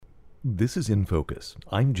This is In Focus.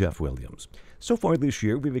 I'm Jeff Williams. So far this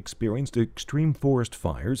year, we've experienced extreme forest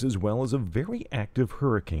fires as well as a very active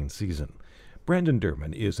hurricane season. Brandon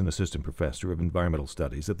Durman is an assistant professor of environmental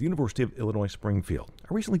studies at the University of Illinois Springfield.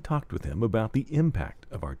 I recently talked with him about the impact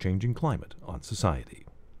of our changing climate on society.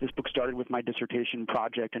 This book started with my dissertation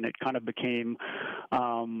project, and it kind of became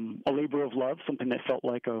a labor of love, something that felt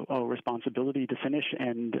like a responsibility to finish.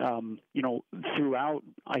 And, throughout,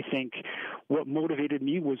 I think what motivated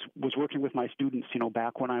me was working with my students,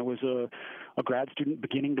 back when I was a grad student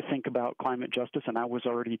beginning to think about climate justice, and I was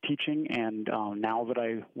already teaching. And now that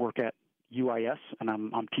I work at UIS and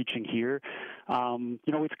I'm teaching here,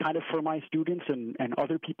 it's kind of for my students and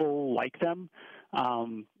other people like them.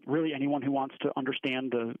 Really anyone who wants to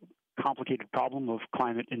understand the complicated problem of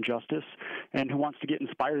climate injustice and who wants to get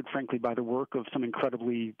inspired, frankly, by the work of some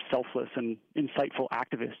incredibly selfless and insightful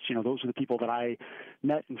activists. Those are the people that I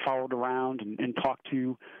met and followed around and talked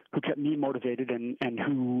to, who kept me motivated and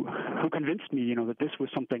who convinced me, that this was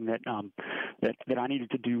something that I needed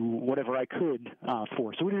to do whatever I could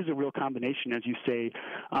for. So it is a real combination, as you say.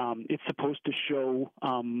 It's supposed to show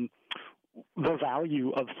the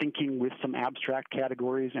value of thinking with some abstract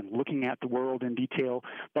categories and looking at the world in detail,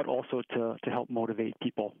 but also to help motivate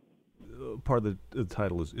people. Part of the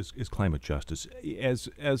title is climate justice.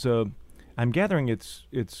 I'm gathering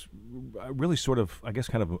it's really sort of, I guess,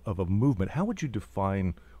 kind of a movement. How would you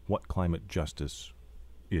define what climate justice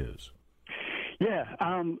is? Yeah,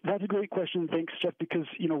 that's a great question. Thanks, Jeff, because,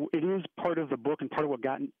 it is part of the book and part of what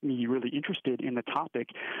got me really interested in the topic.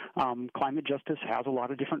 Climate justice has a lot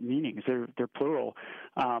of different meanings. They're plural.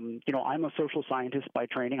 I'm a social scientist by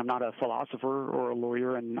training. I'm not a philosopher or a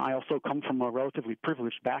lawyer, and I also come from a relatively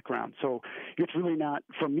privileged background. So it's really not,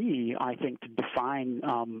 for me, I think, to define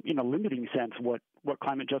in a limiting sense what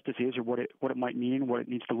climate justice is or what it might mean, what it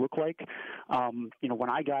needs to look like. When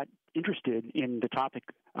I got interested in the topic,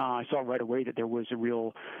 I saw right away that there was a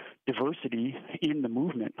real diversity in the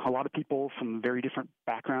movement. A lot of people from very different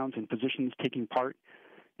backgrounds and positions taking part.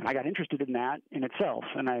 And I got interested in that in itself,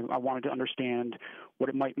 and I wanted to understand what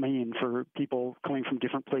it might mean for people coming from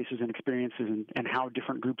different places and experiences and how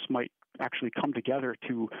different groups might actually come together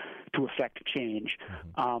to affect change.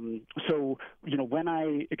 Mm-hmm. So, when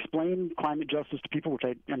I explain climate justice to people,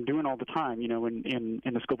 which I'm doing all the time, in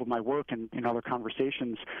the scope of my work and in other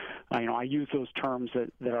conversations, I use those terms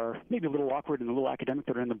that are maybe a little awkward and a little academic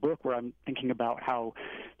that are in the book, where I'm thinking about how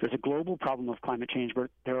there's a global problem of climate change, but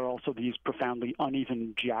there are also these profoundly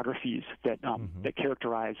uneven geographies that that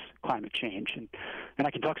characterize climate change. And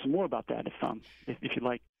I can talk some more about that if you'd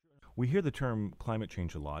like. We hear the term climate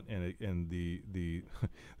change a lot, and the the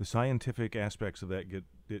scientific aspects of that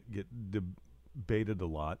get debated a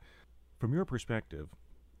lot. From your perspective,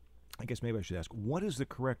 I guess maybe I should ask, what is the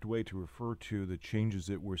correct way to refer to the changes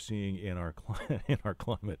that we're seeing in our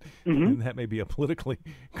climate? Mm-hmm. And that may be a politically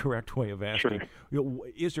correct way of asking. Sure.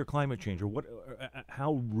 Is there climate change, or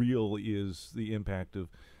how real is the impact of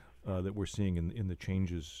that we're seeing in the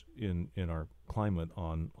changes in our climate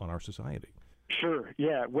on our society? Sure.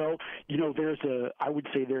 Yeah. Well, I would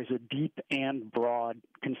say there's a deep and broad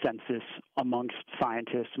consensus amongst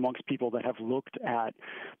scientists, amongst people that have looked at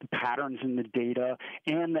the patterns in the data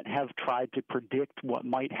and that have tried to predict what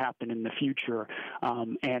might happen in the future.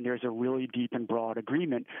 And there's a really deep and broad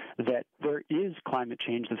agreement that there is climate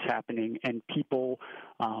change that's happening, and people,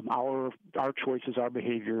 our choices, our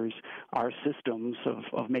behaviors, our systems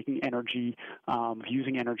of making energy,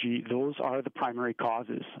 using energy, those are the primary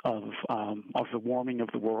causes of the warming of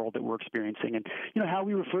the world that we're experiencing. And how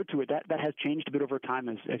we refer to it, that has changed a bit over time,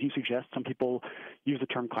 as you suggest. Some people use the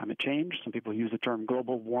term climate change, some people use the term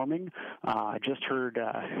global warming. I just heard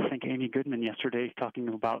I think Amy Goodman yesterday talking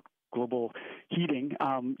about global heating.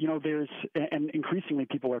 There's, and increasingly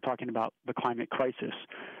people are talking about the climate crisis,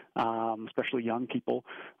 especially young people,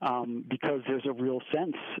 because there's a real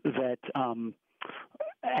sense that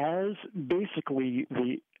as basically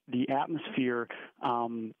the atmosphere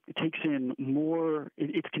takes in more,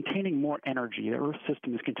 it's containing more energy. The Earth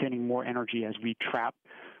system is containing more energy as we trap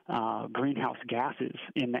greenhouse gases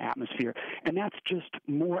in the atmosphere. And that's just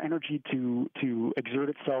more energy to exert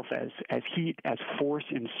itself as heat, as force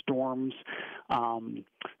in storms.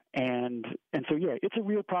 And so, yeah, it's a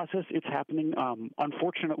real process. It's happening.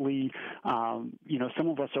 Unfortunately, some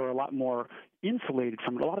of us are a lot more insulated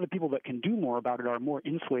from it. A lot of the people that can do more about it are more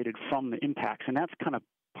insulated from the impacts. And that's kind of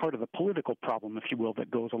part of the political problem, if you will, that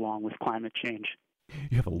goes along with climate change.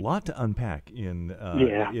 You have a lot to unpack in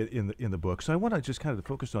the book, so I want to just kind of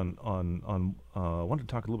focus on I want to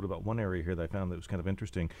talk a little bit about one area here that I found that was kind of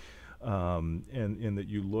interesting. and that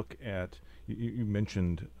you look at. You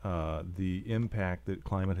mentioned the impact that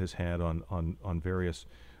climate has had on various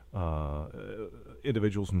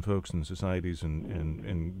individuals and folks and societies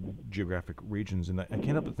and geographic regions. And I can't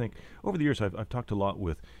help but think, over the years, I've talked a lot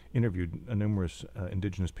with, interviewed numerous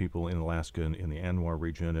indigenous people in Alaska and in the ANWR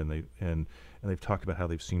region, and they've talked about how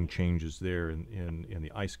they've seen changes there in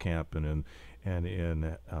the ice cap and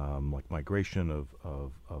in like migration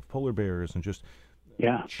of polar bears and just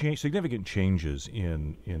significant changes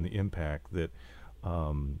in the impact that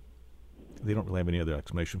they don't really have any other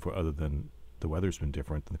explanation for other than the weather's been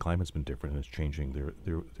different and the climate's been different, and it's changing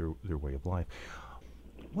their way of life.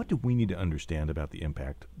 What do we need to understand about the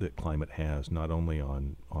impact that climate has, not only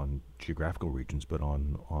on geographical regions, but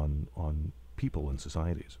on people and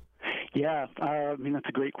societies? Yeah, I mean, that's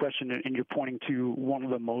a great question, and you're pointing to one of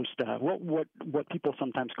the most what people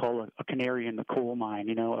sometimes call a canary in the coal mine.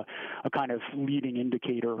 You know, a kind of leading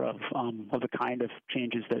indicator of the kind of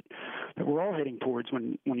changes that we're all heading towards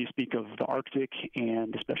when you speak of the Arctic,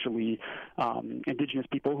 and especially indigenous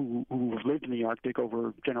people who have lived in the Arctic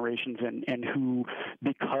over generations, and who,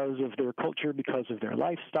 because of their culture, because of their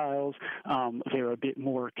lifestyles, they're a bit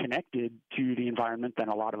more connected to the environment than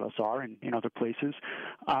a lot of us are in other places.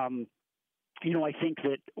 You know, I think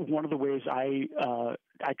that one of the ways I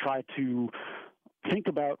try to think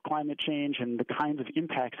about climate change and the kinds of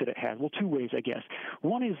impacts that it has, well, two ways, I guess.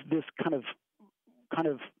 One is this kind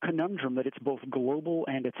of conundrum that it's both global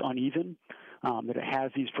and it's uneven, that it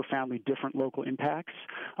has these profoundly different local impacts,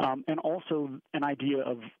 and also an idea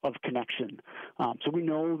of connection. So we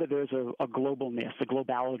know that there's a globalness, a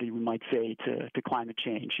globality, we might say, to climate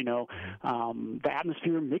change. You know, the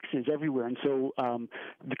atmosphere mixes everywhere, and so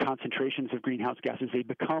the concentrations of greenhouse gases, they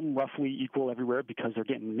become roughly equal everywhere because they're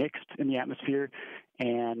getting mixed in the atmosphere,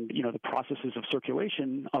 and, you know, the processes of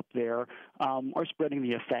circulation up there are spreading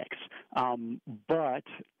the effects. But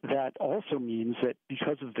that also means that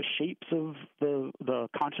because of the shapes of the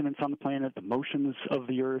continents on the planet, the motions of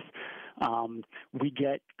the Earth, we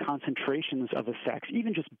get concentrations of effects,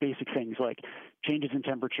 even just basic things like changes in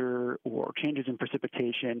temperature or changes in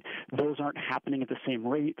precipitation. Those aren't happening at the same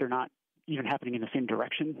rate. They're not even happening in the same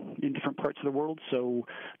direction in different parts of the world. So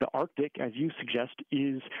the Arctic, as you suggest,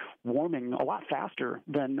 is warming a lot faster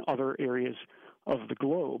than other areas of the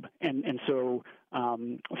globe. And so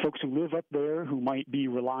folks who live up there who might be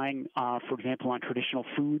relying, for example, on traditional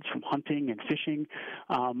foods from hunting and fishing,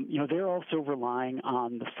 you know, they're also relying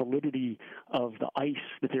on the solidity of the ice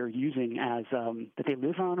that they're using as that they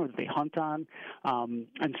live on or that they hunt on.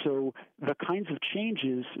 And so the kinds of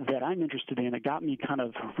changes that I'm interested in, it got me kind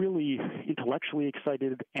of really intellectually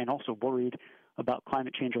excited and also worried about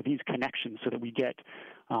climate change are these connections, so that we get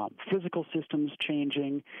physical systems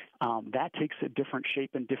changing. That takes a different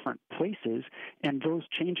shape in different places, and those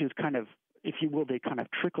changes kind of, if you will, they kind of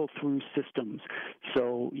trickle through systems.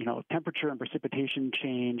 So, you know, temperature and precipitation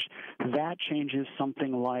change, that changes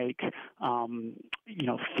something like, you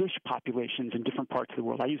know, fish populations in different parts of the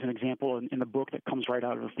world. I use an example in the book that comes right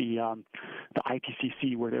out of the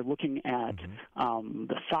IPCC, where they're looking at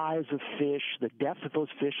the size of fish, the depth that those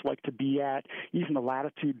fish like to be at, even the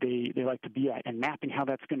latitude they like to be at, and mapping how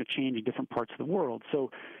that's going to change in different parts of the world. So,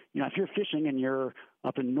 you know, if you're fishing and you're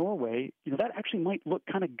up in Norway, you know, that actually might look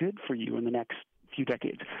kind of good for you in the next few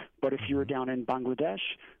decades. But if you're down in Bangladesh,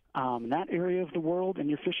 in that area of the world, and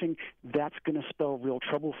you're fishing, that's going to spell real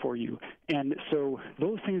trouble for you. And so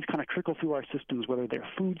those things kind of trickle through our systems, whether they're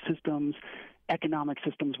food systems, economic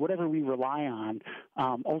systems, whatever we rely on.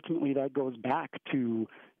 Ultimately, that goes back to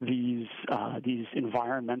these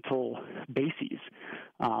environmental bases.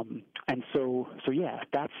 And so yeah,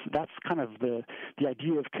 that's kind of the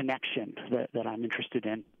idea of connection that I'm interested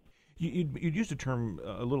in. You'd used a term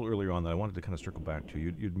a little earlier on that I wanted to kind of circle back to.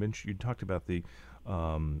 You'd talked about the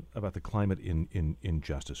climate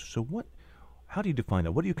injustice. So how do you define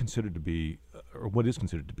that? What do you consider to be, or what is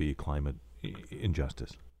considered to be, climate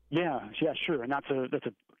injustice? Yeah, sure, and that's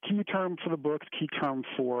a key term for the book, key term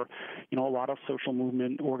for, you know, a lot of social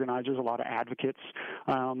movement organizers, a lot of advocates,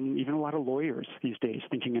 even a lot of lawyers these days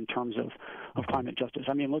thinking in terms of climate justice.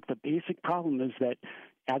 I mean, look, the basic problem is that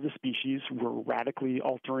as a species, we're radically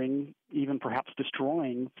altering, even perhaps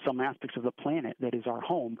destroying some aspects of the planet that is our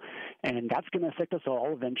home, and that's going to affect us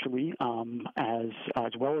all eventually,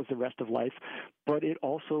 as well as the rest of life. But it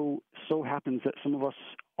also so happens that some of us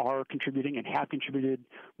are contributing and have contributed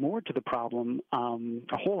more to the problem,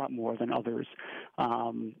 a whole lot more than others.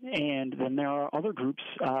 And then there are other groups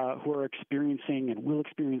who are experiencing and will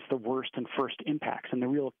experience the worst and first impacts. And the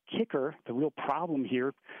real kicker, the real problem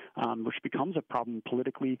here, which becomes a problem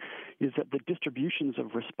politically, is that the distributions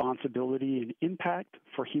of responsibility and impact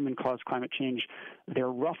for human-caused climate change, they're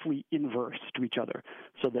roughly inverse to each other,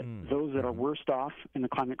 so that those that are worst off in the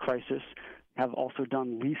climate crisis have also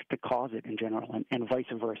done least to cause it in general, and vice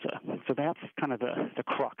versa. So that's kind of the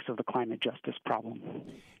crux of the climate justice problem.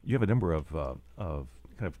 You have a number of kind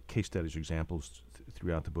of case studies, examples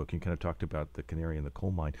throughout the book. You kind of talked about the canary in the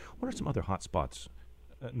coal mine. What are some other hot spots?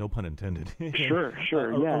 No pun intended. Sure.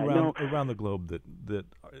 Around the globe that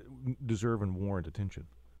deserve and warrant attention.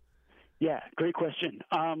 Yeah, great question.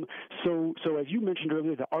 So as you mentioned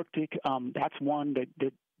earlier, the Arctic, that's one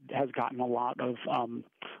that has gotten a lot of,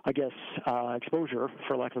 exposure,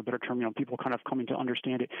 for lack of a better term. People kind of coming to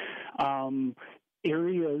understand it.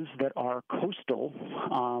 Areas that are coastal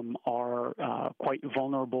are quite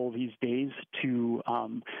vulnerable these days to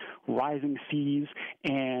rising seas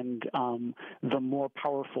and the more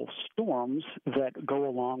powerful storms that go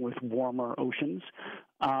along with warmer oceans.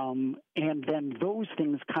 And then those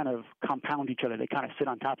things kind of compound each other. They kind of sit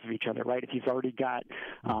on top of each other, right? If you've already got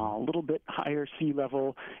a little bit higher sea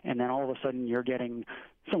level, and then all of a sudden you're getting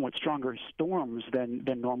somewhat stronger storms than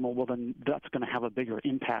normal, well, then that's going to have a bigger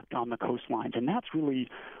impact on the coastlines. And that's really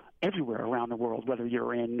everywhere around the world, whether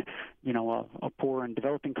you're in, a poor and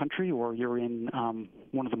developing country, or you're in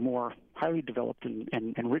one of the more highly developed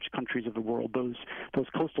and rich countries of the world. Those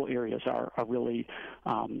coastal areas are really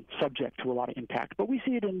subject to a lot of impact. But we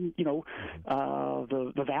see it in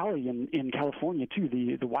the valley in California too.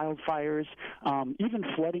 The wildfires, even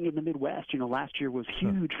flooding in the Midwest. Last year was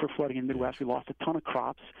huge for flooding in the Midwest. We lost a ton of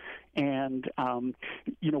crops, and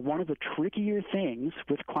one of the trickier things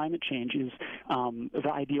with climate change is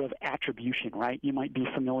the idea of attribution. Right? You might be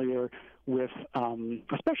familiar with,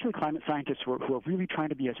 especially climate scientists who are really trying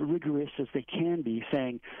to be as rigorous as they can be,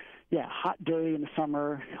 saying, hot day in the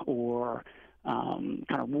summer or kind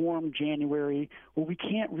of warm January. Well, we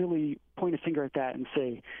can't really point a finger at that and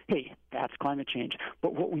say, hey, that's climate change.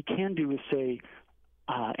 But what we can do is say,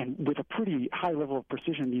 and with a pretty high level of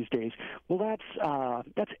precision these days, well,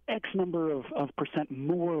 that's X number of percent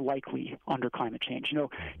more likely under climate change.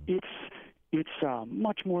 It's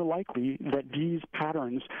much more likely that these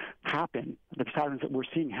patterns happen, the patterns that we're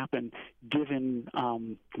seeing happen, given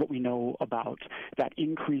what we know about that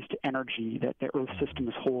increased energy that the Earth system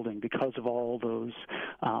is holding because of all those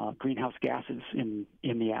greenhouse gases in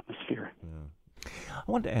the atmosphere. Yeah.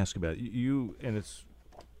 I wanted to ask about you, and it's,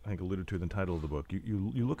 I think, alluded to in the title of the book.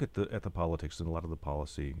 You look at the politics and a lot of the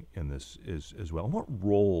policy in this is as well. What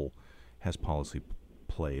role has policy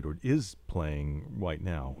played or is playing right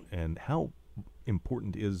now, and how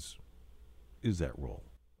important is that role?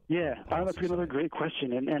 Yeah, that's another great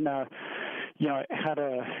question. And I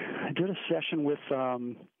did a session with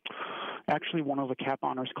actually one of the CAP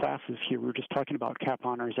Honors classes here. We were just talking about CAP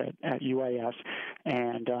Honors at UIS,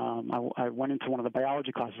 and I went into one of the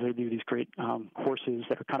biology classes. They do these great courses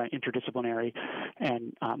that are kind of interdisciplinary,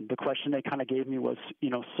 and the question they kind of gave me was,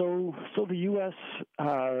 so the U.S.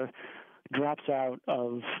 drops out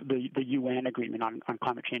of the UN agreement on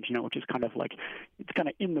climate change, which is kind of like, it's kind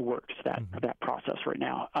of in the works, that process right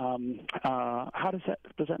now. How does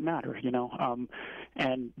that matter?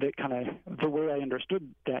 And the way I understood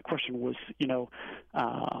that question was,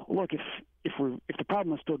 look, if the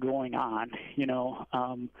problem is still going on,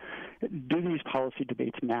 do these policy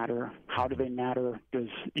debates matter? How do they matter? Does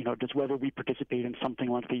whether we participate in something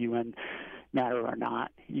like the UN matter or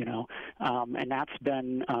not? And that's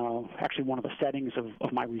been actually one of the settings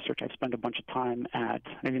of my research. I've spent a bunch of time I've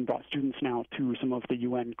even brought students now to some of the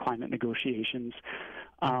UN climate negotiations.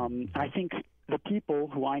 I think the people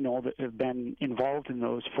who I know that have been involved in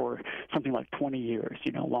those for something like 20 years,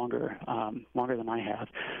 longer than I have,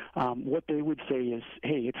 what they would say is,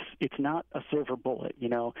 hey, it's not a silver bullet,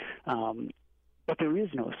 but there is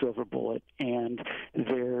no silver bullet, and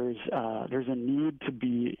there's a need to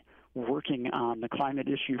be working on the climate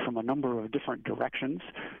issue from a number of different directions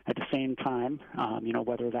at the same time,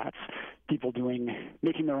 whether that's people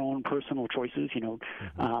making their own personal choices,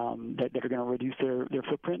 that are going to reduce their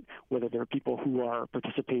footprint, whether they're people who are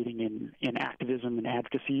participating in activism and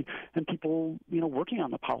advocacy, and people, working on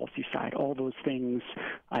the policy side. All those things,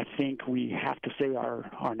 I think we have to say are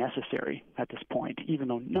necessary at this point, even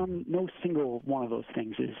though no single one of those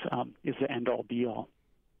things is the end-all, be-all.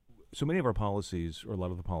 So many of our policies, or a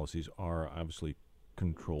lot of the policies, are obviously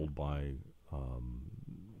controlled by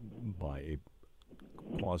a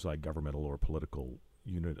quasi-governmental or political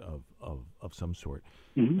unit of some sort.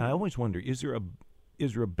 Mm-hmm. I always wonder, is there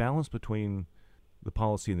a balance between the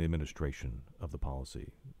policy and the administration of the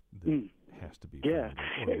policy that has to be Yeah.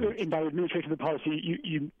 found? And by administration of the policy,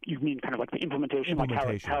 you mean kind of like the implementation, like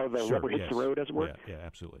how the rubber hits the road, as it were? Yeah,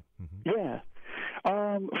 absolutely. Mm-hmm. Yeah,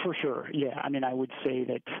 for sure. Yeah, I mean, I would say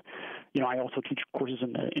that, I also teach courses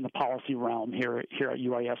in the policy realm here at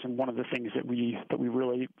UIS, and one of the things that we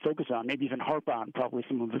really focus on, maybe even harp on, probably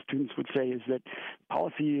some of the students would say, is that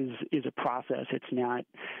policy is a process. It's not,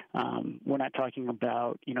 we're not talking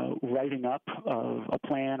about writing up a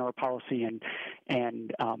plan or a policy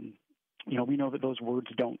and we know that those words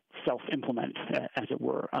don't self-implement, as it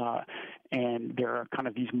were, and there are kind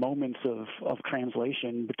of these moments of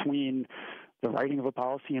translation between the writing of a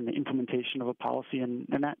policy and the implementation of a policy, and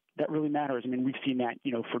that really matters. I mean, we've seen that,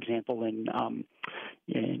 for example,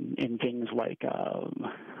 in things like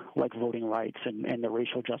voting rights and the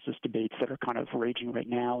racial justice debates that are kind of raging right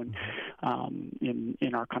now, and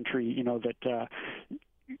in our country, that.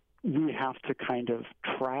 We have to kind of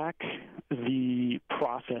track the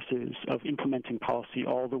processes of implementing policy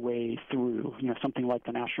all the way through, something like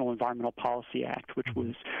the National Environmental Policy Act, which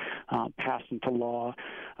was passed into law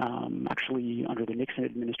actually under the Nixon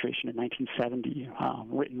administration in 1970,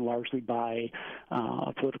 written largely by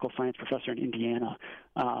a political science professor in Indiana.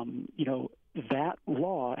 That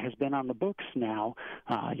law has been on the books now,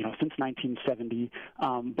 since 1970,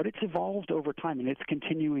 but it's evolved over time, and it's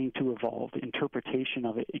continuing to evolve. The interpretation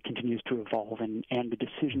of it continues to evolve, and the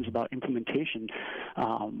decisions about implementation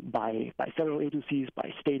by federal agencies,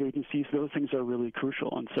 by state agencies, those things are really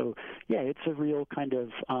crucial. And so, yeah, it's a real kind of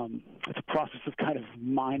it's a process of kind of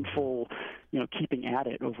mindful, keeping at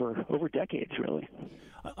it over decades, really.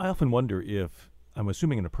 I often wonder if, I'm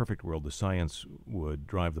assuming in a perfect world, the science would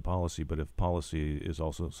drive the policy, but if policy is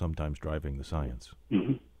also sometimes driving the science.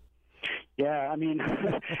 Mm-hmm. Yeah, I mean,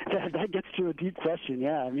 that gets to a deep question.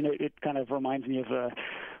 Yeah, I mean, it kind of reminds me of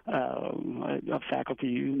a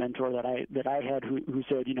faculty mentor that I had who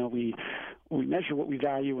said, we measure what we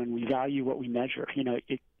value and we value what we measure.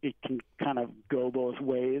 It can kind of go both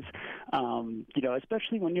ways,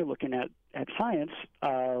 especially when you're looking at science.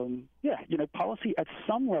 Policy at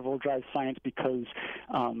some level drives science because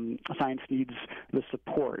science needs the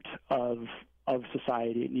support of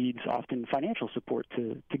society. It needs often financial support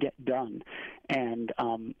to get done, and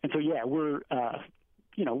so yeah, we're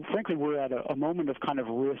frankly we're at a moment of kind of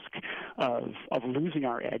risk of losing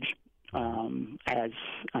our edge as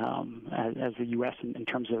the U.S. in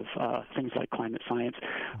terms of things like climate science,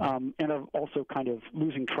 and of also kind of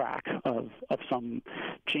losing track of some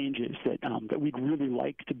changes that we'd really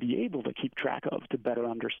like to be able to keep track of to better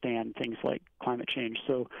understand things like climate change.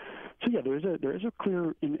 So yeah, there is a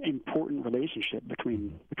clear important relationship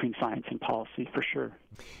between science and policy for sure.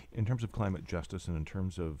 In terms of climate justice and in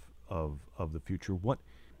terms of the future, what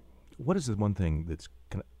is the one thing that's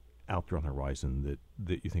kind of out there on the horizon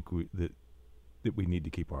that you think that we need to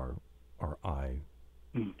keep our eye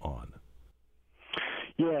on?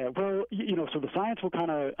 Yeah, well, so the science will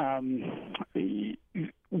kind of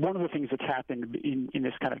one of the things that's happened in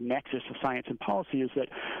this kind of nexus of science and policy is that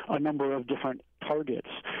a number of different targets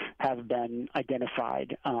have been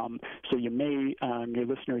identified. So you may, your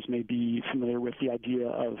listeners may be familiar with the idea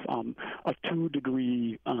of a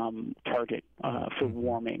 2-degree target for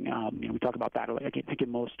warming. We talk about that, I think, in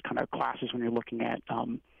most kind of classes when you're looking at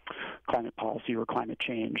climate policy or climate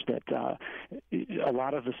change, that a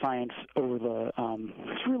lot of the science over the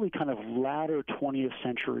it's really kind of latter 20th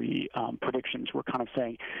century predictions were kind of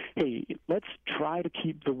saying, hey, let's try to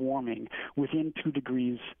keep the warming within 2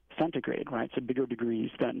 degrees centigrade, right? So bigger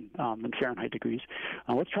degrees than Fahrenheit degrees.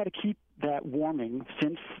 Let's try to keep that warming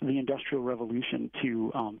since the Industrial Revolution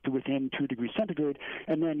to within 2 degrees centigrade,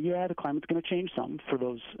 and then the climate's going to change some for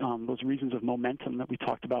those reasons of momentum that we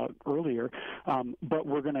talked about earlier. But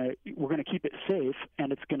we're going to keep it safe,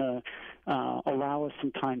 and it's going to allow us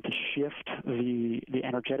some time to shift the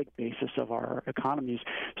energetic basis of our economies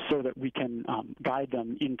so that we can guide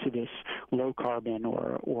them into this low carbon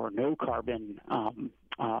or no carbon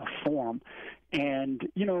form. And,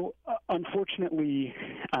 unfortunately,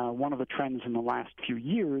 one of the trends in the last few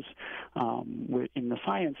years in the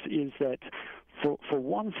science is that, for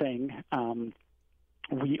one thing,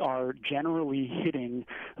 we are generally hitting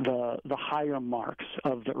the higher marks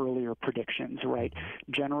of the earlier predictions, right?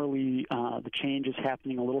 Generally, the change is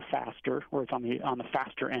happening a little faster, or it's on the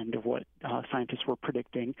faster end of what scientists were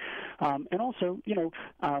predicting. And also,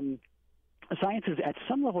 science is at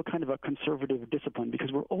some level kind of a conservative discipline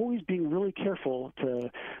because we're always being really careful to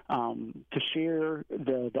share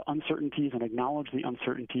the uncertainties and acknowledge the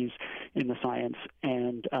uncertainties in the science,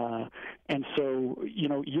 and so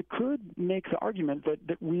you could make the argument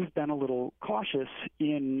that we've been a little cautious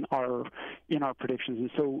in our predictions,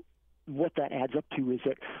 and so what that adds up to is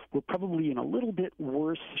that we're probably in a little bit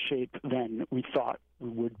worse shape than we thought we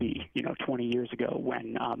would be, 20 years ago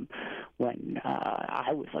when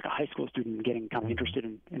I was like a high school student getting kind of interested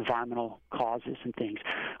in environmental causes and things.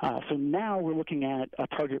 So now we're looking at a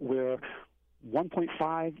target where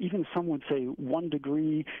 1.5, even some would say 1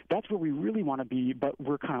 degree, that's where we really want to be, but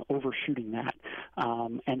we're kind of overshooting that.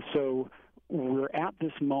 And so we're at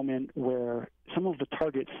this moment where some of the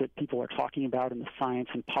targets that people are talking about in the science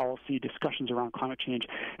and policy discussions around climate change,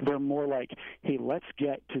 they're more like, hey, let's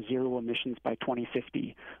get to zero emissions by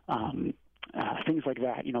 2050. Things like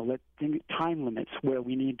that, time limits where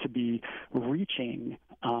we need to be reaching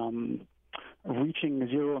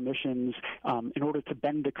zero emissions in order to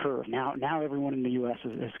bend the curve. Now everyone in the U.S.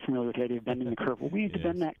 is familiar with the idea of bending the curve. Well, we need to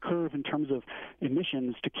bend that curve in terms of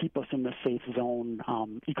emissions to keep us in the safe zone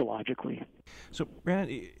ecologically. So, Brad,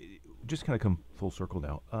 just kind of come full circle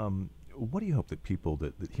now. What do you hope that people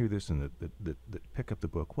that hear this and that pick up the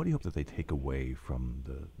book, what do you hope that they take away from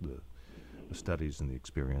the studies and the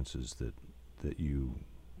experiences that you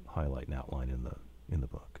highlight and outline in the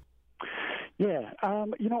book? Yeah,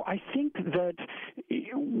 I think that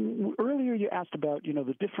earlier you asked about,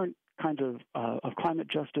 the different kinds of climate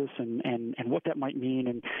justice and what that might mean.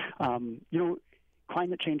 And,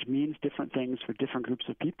 climate change means different things for different groups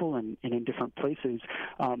of people and in different places.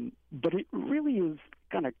 But it really is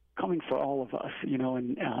kind of coming for all of us,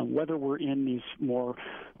 and whether we're in these more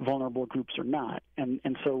vulnerable groups or not. And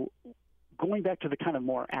so going back to the kind of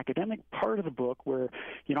more academic part of the book where,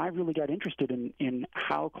 I really got interested in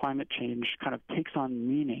how climate change kind of takes on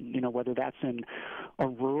meaning, whether that's in a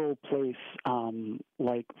rural place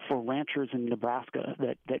like for ranchers in Nebraska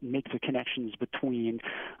that make the connections between,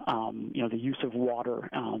 the use of water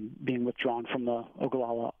being withdrawn from the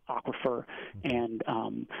Ogallala Aquifer and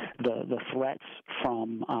the threats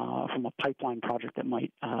from a pipeline project that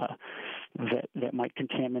might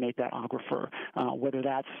contaminate that aquifer, whether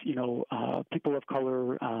that's, people of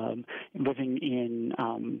color living in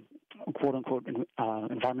quote-unquote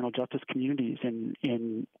environmental justice communities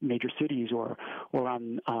in major cities or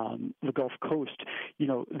on the Gulf Coast.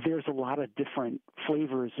 There's a lot of different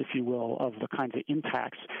flavors, if you will, of the kinds of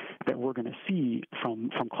impacts that we're going to see from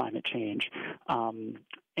climate change.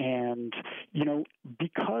 And,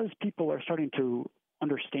 because people are starting to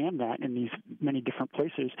understand that in these many different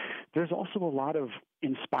places, there's also a lot of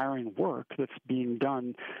inspiring work that's being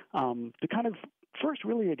done to kind of first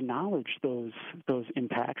really acknowledge those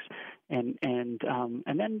impacts and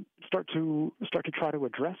then start to try to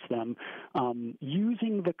address them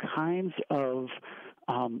using the kinds of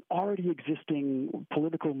already existing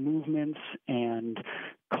political movements and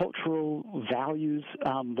cultural values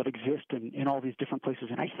that exist in all these different places.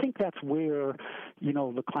 And I think that's where,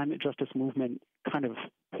 the climate justice movement kind of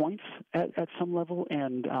points at some level.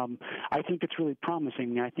 And I think it's really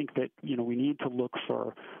promising. I think that, we need to look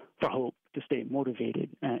for hope to stay motivated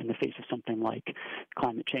in the face of something like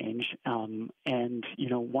climate change. And,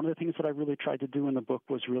 one of the things that I really tried to do in the book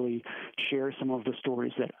was really share some of the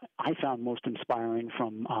stories that I found most inspiring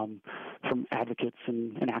from advocates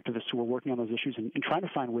and activists who are working on those issues and trying to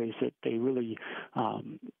find ways that they really,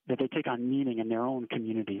 that they take on meaning in their own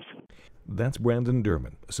communities. That's Brandon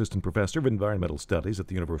Durman, Assistant Professor of Environmental Studies at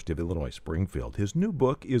the University of Illinois Springfield. His new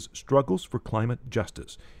book is Struggles for Climate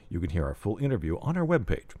Justice. You can hear our full interview on our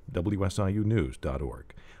webpage,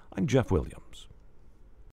 wsiunews.org. I'm Jeff Williams.